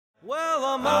Well,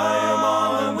 I'm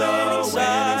on the winning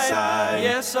side.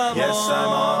 Yes, I'm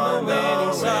on the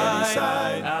winning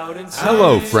side.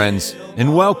 Hello, friends,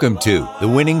 and welcome to the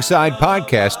Winning Side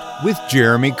Podcast with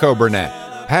Jeremy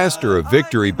Coburnett, pastor of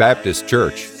Victory Baptist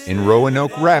Church in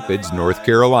Roanoke Rapids, North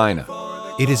Carolina.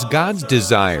 It is God's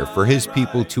desire for His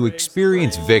people to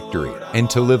experience victory and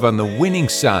to live on the winning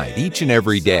side each and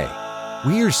every day.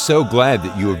 We are so glad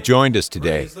that you have joined us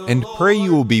today and pray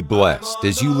you will be blessed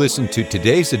as you listen to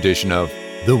today's edition of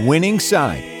The Winning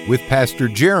Side with Pastor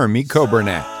Jeremy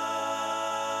Coburnett.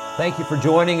 Thank you for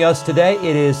joining us today.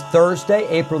 It is Thursday,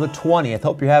 April the 20th.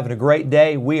 Hope you're having a great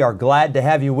day. We are glad to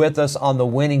have you with us on the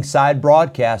Winning Side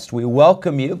broadcast. We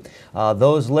welcome you,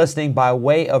 those listening by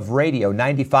way of radio,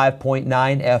 95.9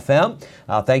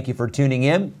 FM. Thank you for tuning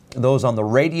in. Those on the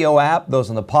radio app, those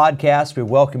on the podcast, we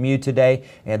welcome you today.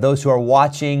 And those who are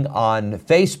watching on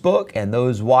Facebook and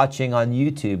those watching on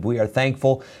YouTube, we are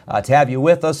thankful to have you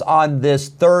with us on this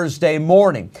Thursday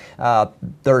morning,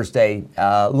 Thursday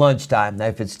lunchtime.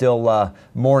 If it's still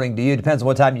morning to you, depends on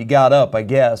what time you got up, I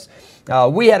guess.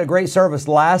 We had a great service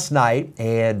last night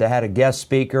and had a guest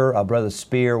speaker, Brother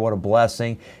Spear. What a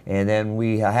blessing. And then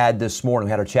we had this morning,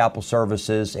 we had our chapel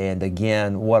services. And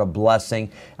again, what a blessing.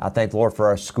 I thank the Lord for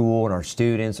our school and our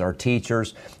students, our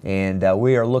teachers. And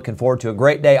we are looking forward to a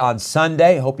great day on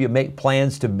Sunday. Hope you make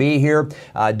plans to be here.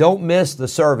 Don't miss the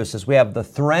services. We have the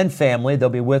Thren family. They'll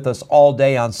be with us all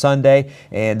day on Sunday.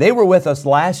 And they were with us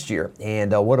last year.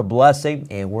 And what a blessing.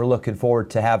 And we're looking forward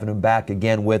to having them back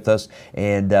again with us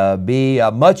and be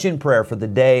much in prayer for the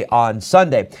day on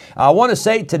Sunday. I want to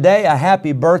say today a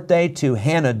happy birthday to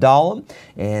Hannah Dahlem.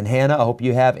 And Hannah, I hope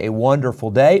you have a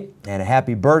wonderful day and a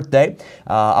happy birthday.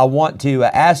 I want to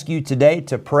ask you today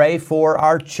to pray for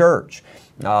our church.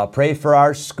 Pray for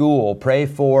our school. Pray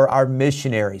for our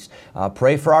missionaries.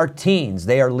 Pray for our teens.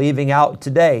 They are leaving out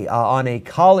today on a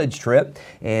college trip,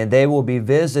 and they will be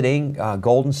visiting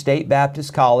Golden State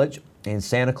Baptist College in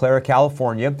Santa Clara,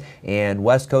 California, and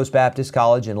West Coast Baptist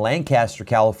College in Lancaster,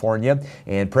 California.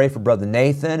 And pray for Brother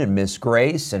Nathan and Miss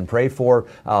Grace, and pray for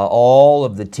all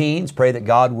of the teens. Pray that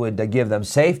God would give them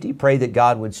safety. Pray that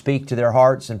God would speak to their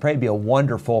hearts, and pray to be a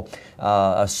wonderful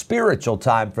a spiritual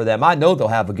time for them. I know they'll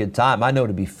have a good time. I know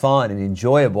it'll be fun and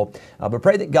enjoyable. But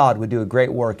pray that God would do a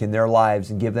great work in their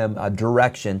lives and give them a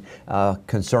direction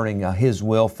concerning His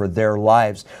will for their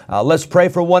lives. Let's pray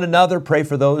for one another. Pray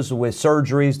for those with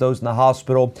surgeries, those in the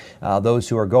hospital, those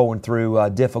who are going through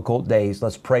difficult days.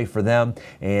 Let's pray for them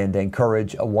and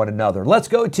encourage one another. Let's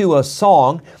go to a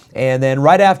song, and then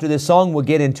right after this song, we'll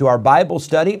get into our Bible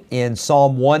study in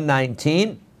Psalm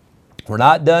 119. We're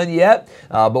not done yet,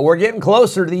 but we're getting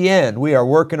closer to the end. We are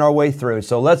working our way through.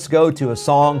 So let's go to a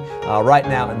song right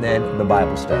now and then the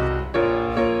Bible study.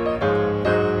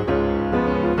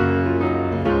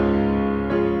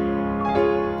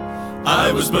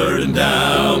 I was burdened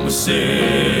down with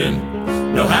sin.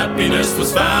 No happiness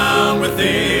was found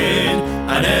within.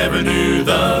 I never knew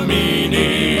the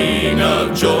meaning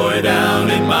of joy down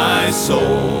in my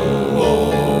soul.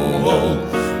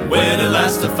 When at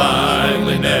last I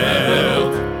finally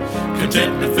knelt,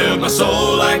 contentment filled my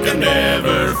soul like I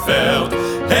never felt.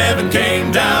 Heaven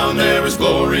came down, there was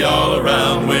glory all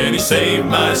around when He saved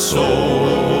my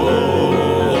soul.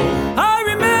 I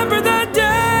remember the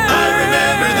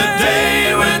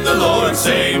day when the Lord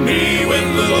saved me,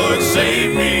 when the Lord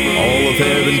saved me. All of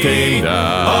heaven came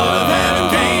down. All of heaven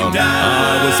came down.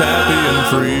 I was happy and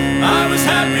free. I was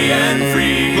happy and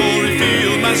free. Glory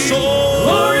filled my soul.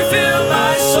 Glory filled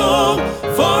my soul.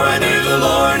 For I knew the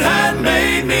Lord had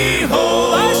made me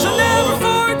whole. I shall never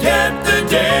forget the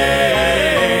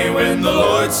day when the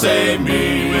Lord saved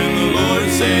me, when the Lord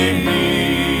saved me.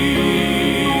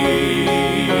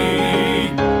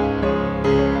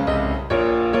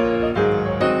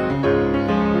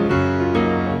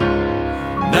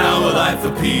 Now a life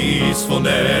of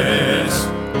peacefulness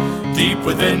deep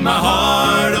within my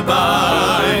heart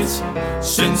abides,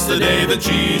 since the day that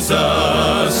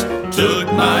Jesus took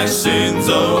my sins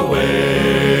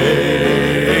away.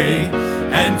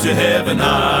 And to heaven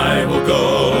I will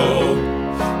go,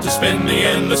 to spend the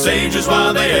endless ages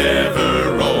while they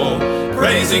ever roll,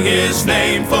 praising His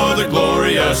name for the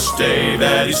glorious day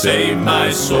that He saved my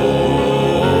soul.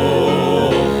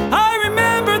 I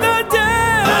remember the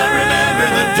day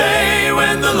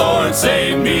when the Lord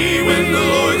saved me, when the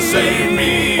Lord saved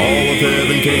me. All of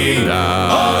heaven came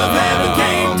down. All of heaven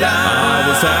came down. I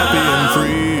was happy and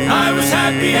free. I was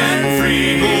happy and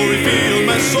free. Glory filled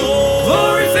my soul.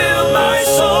 Glory filled my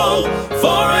soul. For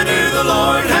I knew the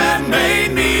Lord had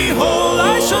made me whole.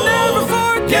 I shall never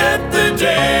forget the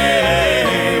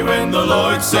day when the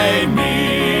Lord saved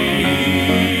me.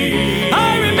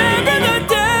 I remember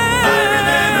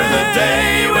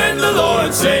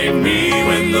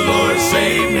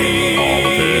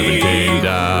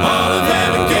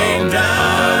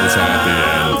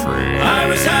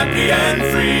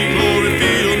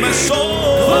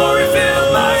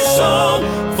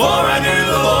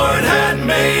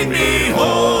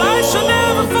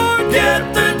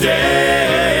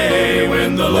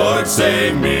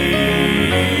saved me.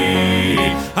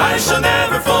 I shall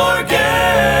never forget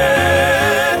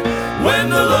when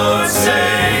the Lord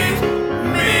saved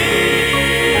me.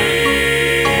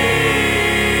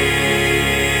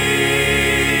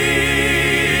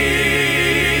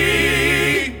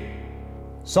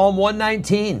 Psalm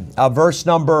 119, verse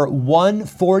number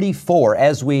 144.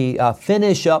 As we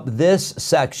finish up this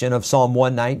section of Psalm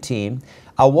 119,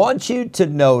 I want you to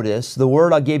notice the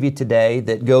word I'll give you today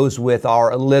that goes with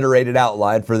our alliterated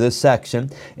outline for this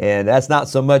section. And that's not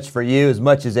so much for you as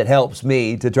much as it helps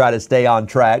me to try to stay on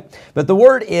track. But the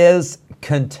word is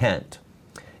content.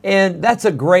 And that's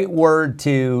a great word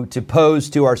to pose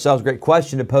to ourselves, great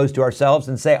question to pose to ourselves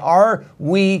and say, are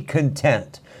we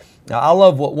content? Now, I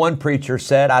love what one preacher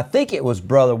said. I think it was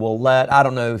Brother Willett. I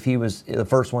don't know if he was the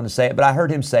first one to say it, but I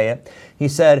heard him say it. He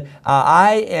said,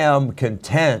 I am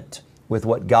content with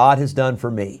what God has done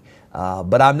for me,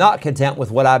 but I'm not content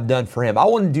with what I've done for Him. I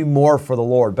want to do more for the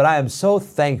Lord, but I am so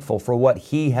thankful for what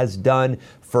He has done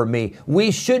for me.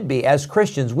 We should be, as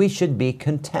Christians, we should be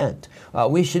content.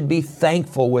 We should be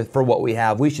thankful for what we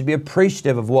have. We should be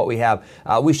appreciative of what we have.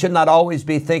 We should not always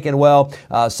be thinking, well,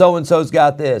 so-and-so's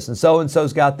got this, and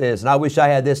so-and-so's got this, and I wish I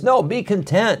had this. No, be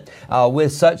content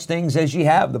with such things as ye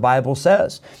have, the Bible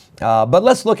says. But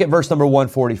let's look at verse number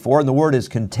 144, and the word is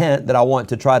content that I want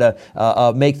to try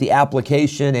to make the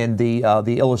application and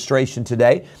the illustration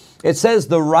today. It says,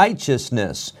 the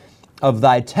righteousness of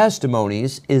thy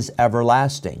testimonies is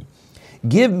everlasting.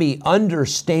 Give me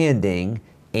understanding,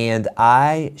 and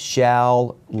I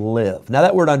shall live. Now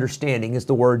that word understanding is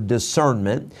the word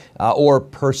discernment or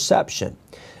perception.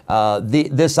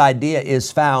 This idea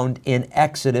is found in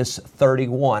Exodus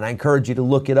 31. I encourage you to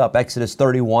look it up. Exodus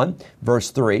 31, verse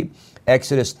 3.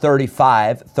 Exodus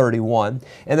 35, 31.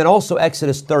 And then also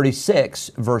Exodus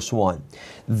 36, verse 1.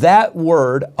 That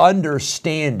word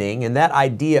understanding and that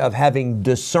idea of having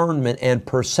discernment and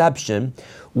perception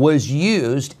was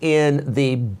used in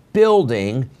the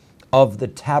building of the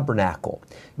tabernacle.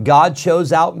 God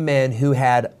chose out men who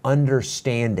had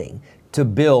understanding to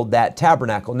build that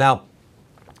tabernacle. Now,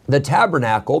 the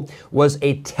tabernacle was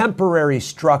a temporary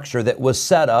structure that was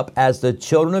set up as the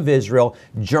children of Israel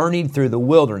journeyed through the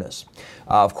wilderness.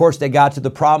 Of course, they got to the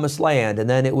promised land, and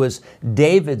then it was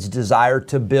David's desire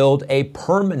to build a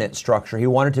permanent structure. He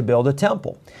wanted to build a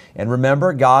temple. And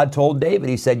remember, God told David,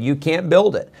 He said, you can't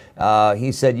build it.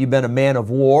 He said, you've been a man of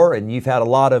war, and you've had a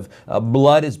lot of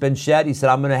blood has been shed. He said,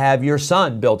 I'm going to have your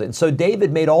son build it. And so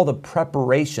David made all the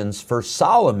preparations for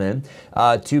Solomon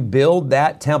to build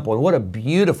that temple. And what a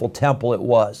beautiful temple it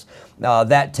was.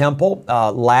 That temple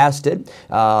lasted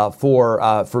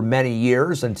for many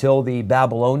years until the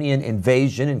Babylonian invasion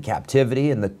and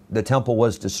captivity, and the temple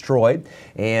was destroyed.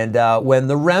 And when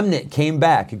the remnant came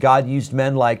back, God used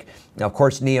men like, of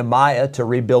course, Nehemiah to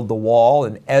rebuild the wall,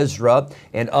 and Ezra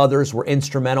and others were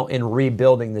instrumental in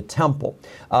rebuilding the temple.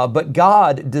 But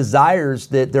God desires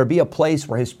that there be a place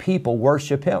where His people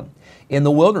worship Him. In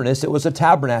the wilderness, it was a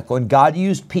tabernacle, and God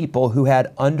used people who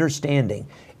had understanding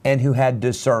and who had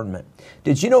discernment.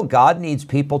 Did you know God needs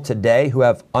people today who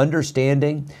have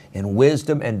understanding and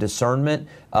wisdom and discernment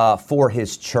for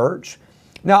His church?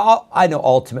 Now, I know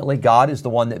ultimately God is the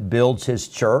one that builds His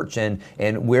church, and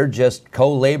we're just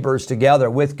co-laborers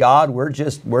together with God. We're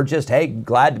just, hey,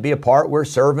 glad to be a part. We're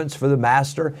servants for the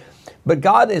Master. But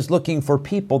God is looking for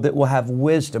people that will have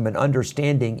wisdom and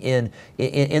understanding in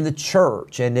the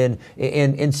church and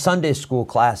in Sunday school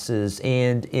classes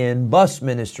and in bus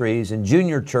ministries and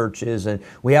junior churches. And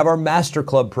we have our Master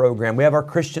Club program. We have our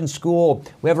Christian school.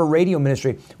 We have a radio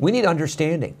ministry. We need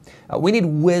understanding. We need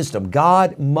wisdom.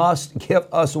 God must give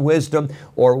us wisdom,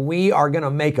 or we are going to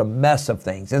make a mess of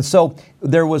things. And so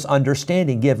there was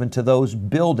understanding given to those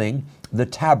building the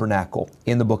tabernacle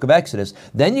in the book of Exodus.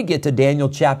 Then you get to Daniel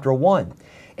chapter 1,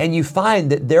 and you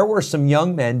find that there were some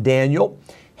young men, Daniel,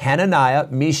 Hananiah,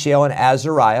 Mishael, and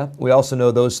Azariah. We also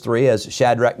know those three as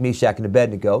Shadrach, Meshach, and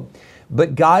Abednego.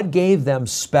 But God gave them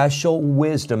special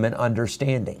wisdom and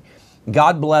understanding.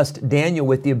 God blessed Daniel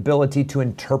with the ability to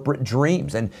interpret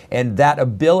dreams, and that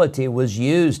ability was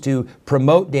used to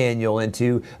promote Daniel and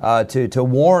to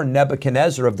warn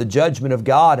Nebuchadnezzar of the judgment of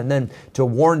God, and then to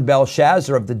warn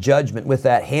Belshazzar of the judgment with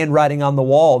that handwriting on the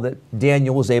wall that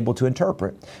Daniel was able to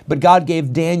interpret. But God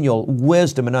gave Daniel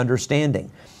wisdom and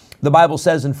understanding. The Bible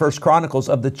says in 1 Chronicles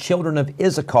of the children of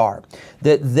Issachar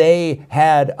that they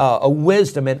had a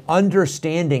wisdom and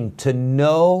understanding to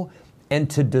know and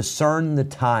to discern the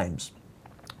times.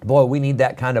 Boy, we need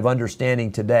that kind of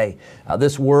understanding today.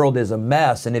 This world is a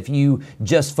mess, and if you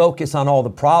just focus on all the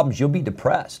problems, you'll be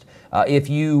depressed. If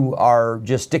you are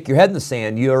just stick your head in the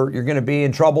sand, you're going to be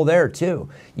in trouble there too.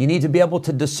 You need to be able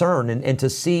to discern and to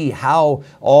see how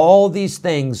all these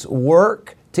things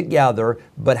work together,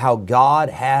 but how God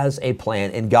has a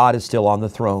plan and God is still on the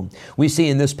throne. We see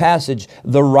in this passage,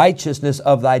 the righteousness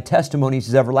of thy testimonies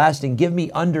is everlasting. Give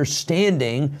me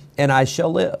understanding and I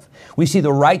shall live. We see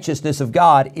the righteousness of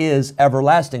God is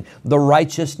everlasting. The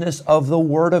righteousness of the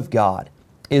Word of God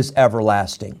is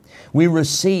everlasting. We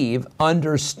receive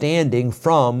understanding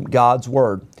from God's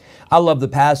Word. I love the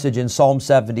passage in Psalm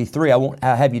 73. I won't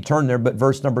have you turn there, but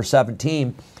verse number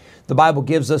 17, the Bible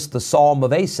gives us the Psalm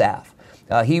of Asaph.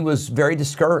 He was very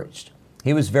discouraged.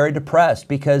 He was very depressed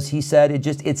because he said,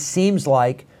 it seems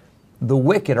like the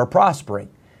wicked are prospering.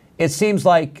 It seems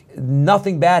like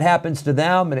nothing bad happens to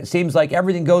them, and it seems like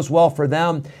everything goes well for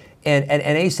them. And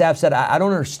Asaph said, I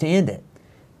don't understand it.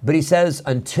 But he says,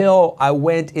 until I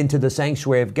went into the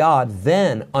sanctuary of God,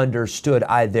 then understood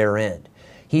I therein.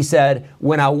 He said,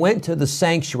 when I went to the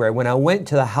sanctuary, when I went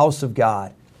to the house of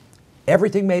God,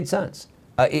 everything made sense.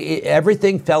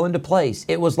 Everything fell into place.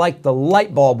 It was like the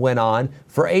light bulb went on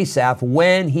for Asaph.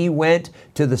 When he went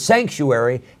to the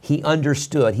sanctuary, he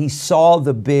understood. He saw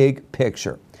the big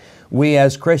picture. We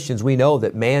as Christians, we know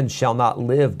that man shall not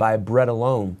live by bread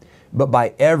alone, but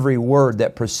by every word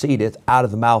that proceedeth out of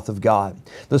the mouth of God.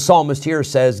 The psalmist here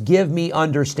says, give me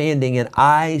understanding and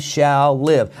I shall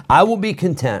live. I will be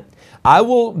content. I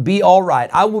will be all right.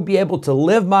 I will be able to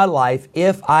live my life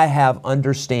if I have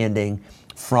understanding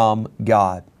from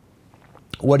God.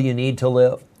 What do you need to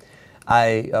live?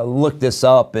 I looked this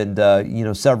up and,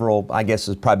 several, I guess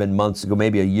it's probably been months ago,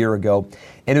 maybe a year ago.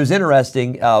 And it was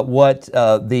interesting what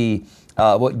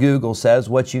Google says,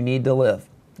 what you need to live.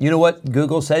 You know what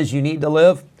Google says you need to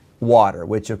live? Water,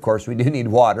 which of course we do need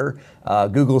water.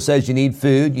 Google says you need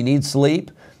food, you need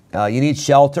sleep, you need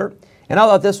shelter. And I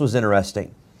thought this was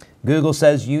interesting. Google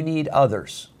says you need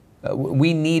others.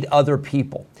 We need other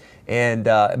people. And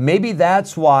maybe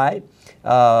that's why,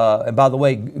 and by the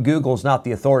way, Google's not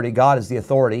the authority, God is the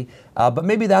authority, but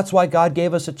maybe that's why God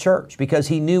gave us a church, because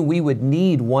He knew we would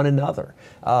need one another.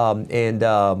 We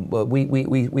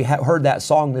heard that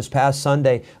song this past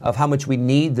Sunday of how much we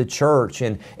need the church,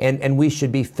 and we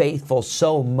should be faithful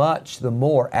so much the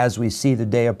more as we see the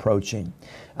day approaching.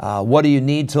 What do you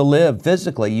need to live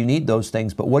physically? You need those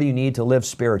things, but what do you need to live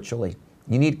spiritually?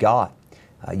 You need God.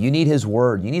 You need His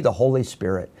Word. You need the Holy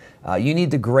Spirit. You need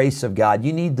the grace of God.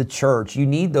 You need the church. You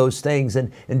need those things.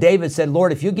 And David said,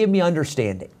 Lord, if you give me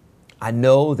understanding, I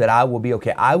know that I will be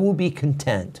okay. I will be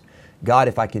content, God,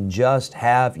 if I can just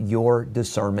have your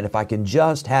discernment, if I can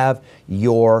just have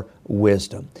your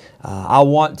wisdom. I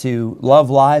want to love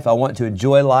life. I want to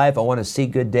enjoy life. I want to see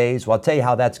good days. Well, I'll tell you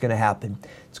how that's going to happen.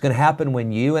 It's going to happen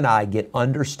when you and I get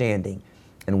understanding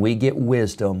and we get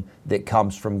wisdom that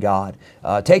comes from God.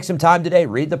 Take some time today,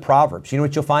 read the Proverbs. You know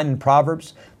what you'll find in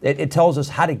Proverbs? It tells us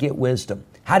how to get wisdom,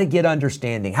 how to get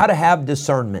understanding, how to have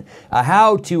discernment,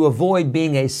 how to avoid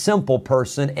being a simple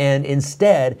person and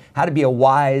instead how to be a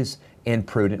wise and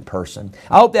prudent person.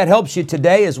 I hope that helps you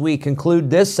today as we conclude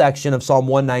this section of Psalm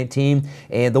 119.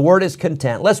 And the word is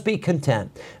content. Let's be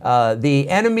content. The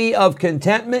enemy of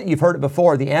contentment, you've heard it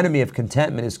before, the enemy of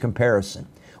contentment is comparison.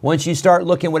 Once you start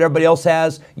looking at what everybody else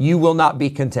has, you will not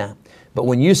be content. But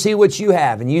when you see what you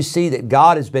have and you see that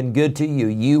God has been good to you,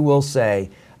 you will say,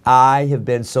 I have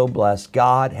been so blessed.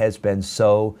 God has been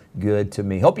so good to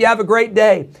me. Hope you have a great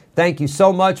day. Thank you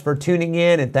so much for tuning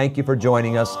in and thank you for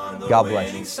joining us. God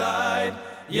bless you.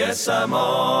 Yes, I'm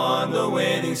on the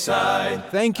winning side.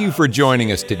 Thank you for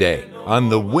joining us today on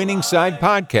the Winning Side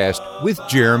Podcast with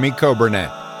Jeremy Coburnett,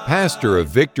 pastor of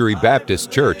Victory Baptist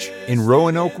Church in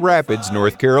Roanoke Rapids,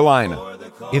 North Carolina.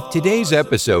 If today's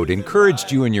episode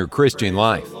encouraged you in your Christian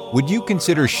life, would you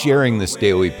consider sharing this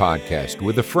daily podcast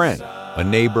with a friend, a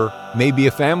neighbor, maybe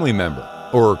a family member,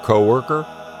 or a coworker?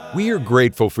 We are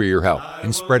grateful for your help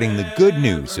in spreading the good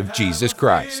news of Jesus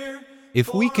Christ.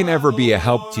 If we can ever be a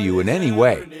help to you in any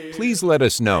way, please let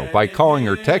us know by calling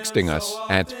or texting us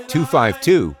at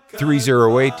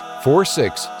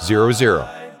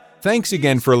 252-308-4600. Thanks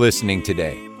again for listening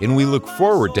today, and we look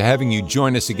forward to having you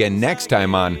join us again next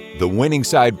time on the Winning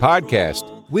Side Podcast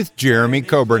with Jeremy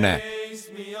Coburnett.